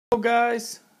Hello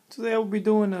guys, today I will be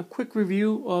doing a quick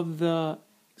review of the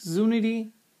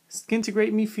Xunity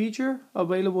Skintegrate Me feature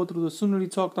available through the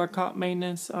xunitytalk.com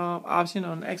maintenance option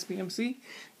on XBMC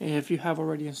if you have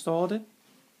already installed it.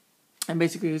 And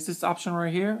basically it's this option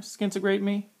right here, Skintegrate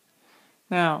Me.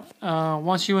 Now,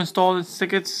 once you install it,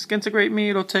 Skintegrate Me,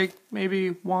 it'll take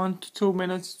maybe 1 to 2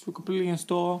 minutes to completely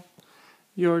install.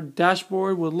 Your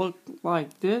dashboard will look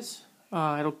like this.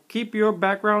 It'll keep your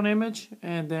background image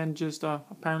and then just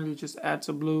apparently just adds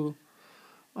a blue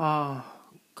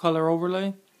color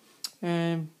overlay,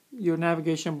 and your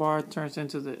navigation bar turns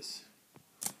into this.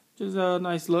 Just a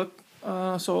nice look.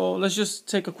 So let's just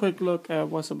take a quick look at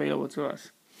what's available to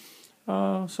us.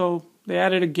 So they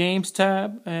added a games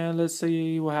tab, and let's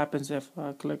see what happens if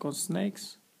I click on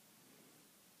snakes.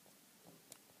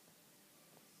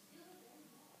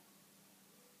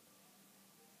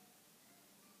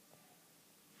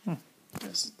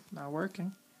 It's not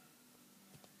working.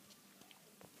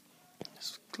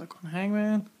 Just click on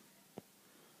Hangman.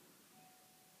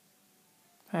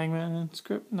 Hangman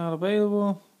script not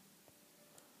available.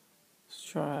 Let's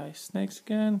try snakes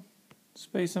again.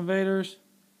 Space Invaders.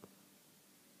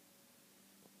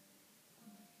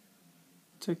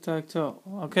 Tic-tac-toe.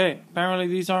 Okay, apparently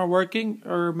these aren't working,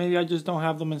 or maybe I just don't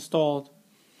have them installed.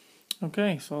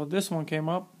 Okay, so this one came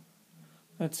up.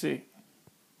 Let's see.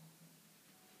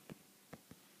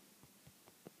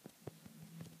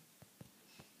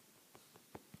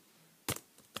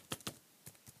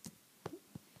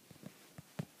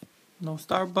 No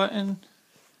start button.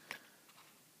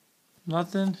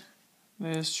 Nothing.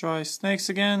 Let's try snakes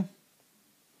again.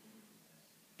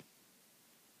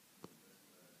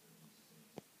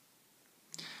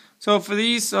 So for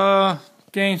these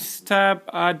games tab,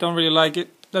 I don't really like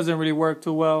it. Doesn't really work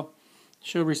too well.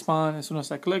 Should respond as soon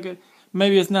as I click it.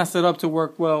 Maybe it's not set up to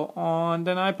work well on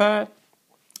an iPad,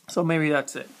 so maybe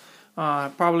that's it.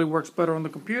 It probably works better on the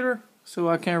computer, so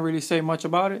I can't really say much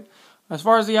about it. As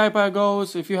far as the iPad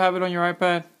goes, if you have it on your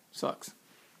iPad, sucks.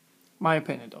 My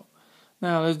opinion though.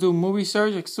 Now let's do movie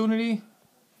search, Xunity.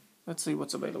 Let's see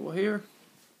what's available here.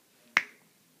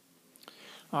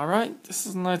 Alright, this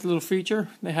is a nice little feature.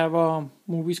 They have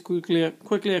movies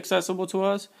quickly accessible to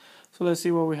us. So let's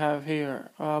see what we have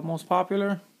here. Most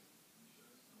popular.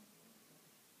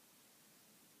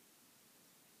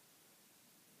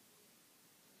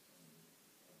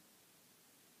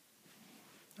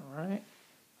 Alright.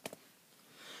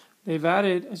 They've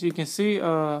added, as you can see,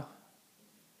 a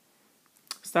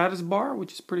status bar,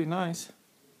 which is pretty nice.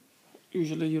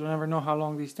 Usually you don't ever know how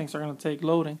long these things are going to take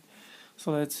loading.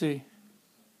 So let's see.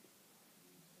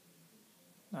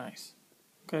 Nice.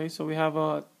 Okay, so we have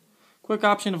a quick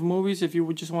option of movies if you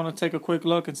would just want to take a quick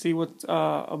look and see what's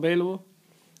available.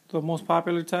 The most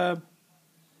popular tab.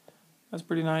 That's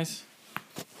pretty nice.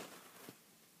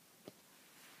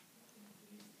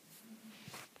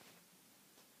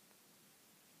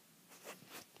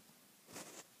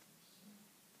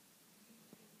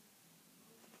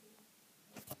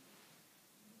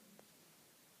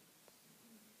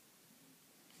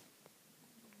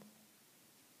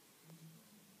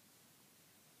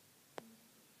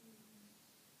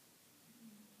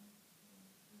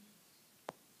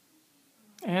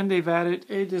 And they've added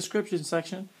a description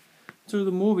section to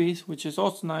the movies, which is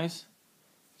also nice.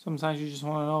 Sometimes you just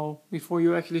want to know before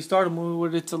you actually start a movie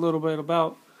what it's a little bit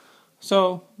about.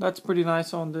 So that's pretty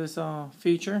nice on this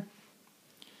feature.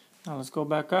 Now let's go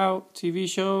back out. TV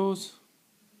shows.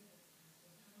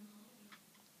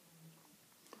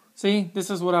 See, this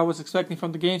is what I was expecting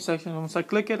from the game section. Once I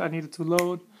click it, I need it to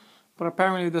load. But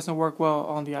apparently it doesn't work well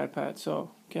on the iPad,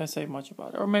 so can't say much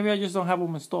about it. Or maybe I just don't have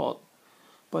them installed,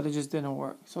 but it just didn't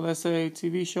work. So let's say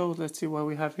TV shows. Let's see what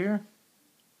we have here.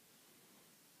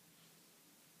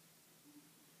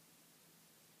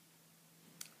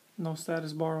 No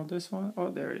status bar on this one. Oh,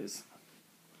 there it is.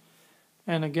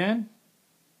 And again,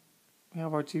 we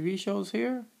have our TV shows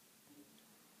here.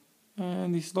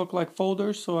 And these look like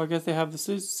folders, so I guess they have the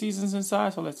seasons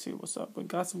inside. So let's see what's up with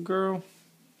Gossip Girl.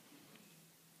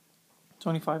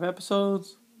 25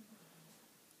 episodes.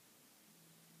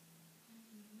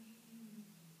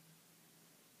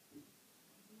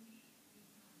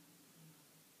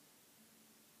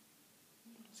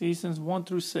 Seasons 1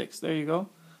 through 6. There you go.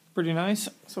 Pretty nice.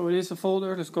 So it is a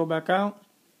folder. Let's go back out.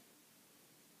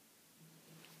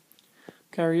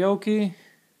 Karaoke.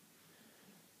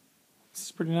 This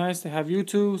is pretty nice. They have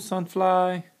YouTube,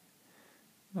 Sunfly,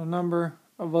 a number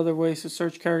of other ways to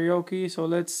search karaoke. So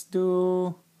let's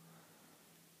do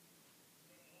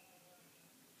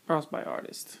browse by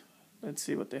artist. Let's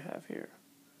see what they have here.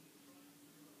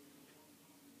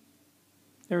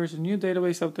 There is a new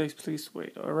database update. Please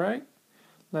wait. All right.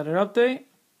 let it update.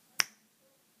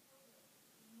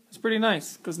 It's pretty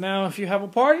nice, because now if you have a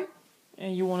party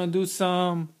and you want to do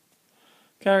some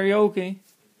karaoke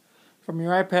from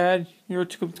your iPad, your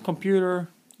computer,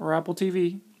 or Apple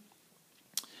TV,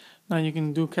 now you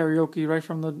can do karaoke right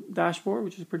from the dashboard,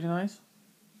 which is pretty nice.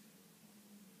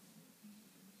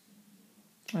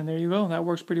 And there you go. That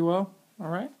works pretty well. All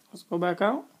right, let's go back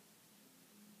out.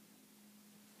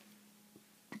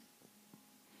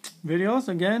 Videos,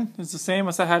 again, it's the same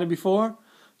as I had it before.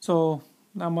 So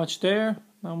not much there,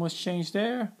 not much change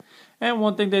there. And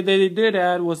one thing that they did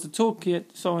add was the toolkit.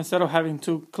 So instead of having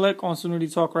to click on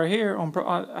Xunity Talk right here,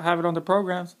 have it on the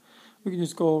programs, we can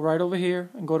just go right over here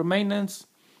and go to maintenance.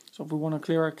 So if we want to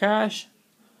clear our cache,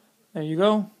 there you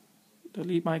go.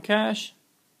 Delete my cache.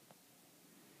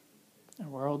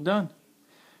 And we're all done.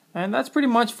 And that's pretty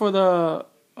much for the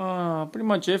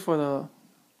it for the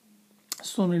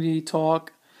Xunity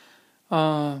Talk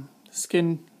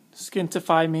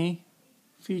Skintify Me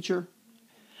feature.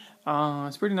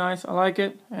 It's pretty nice. I like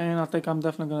it, and I think I'm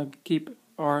definitely gonna keep it.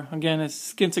 Or again, it's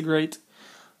Skintegrate.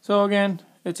 So again,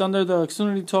 it's under the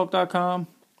xunitytalk.com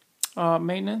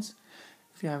maintenance.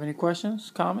 If you have any questions,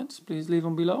 comments, please leave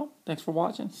them below. Thanks for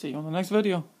watching. See you on the next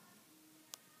video.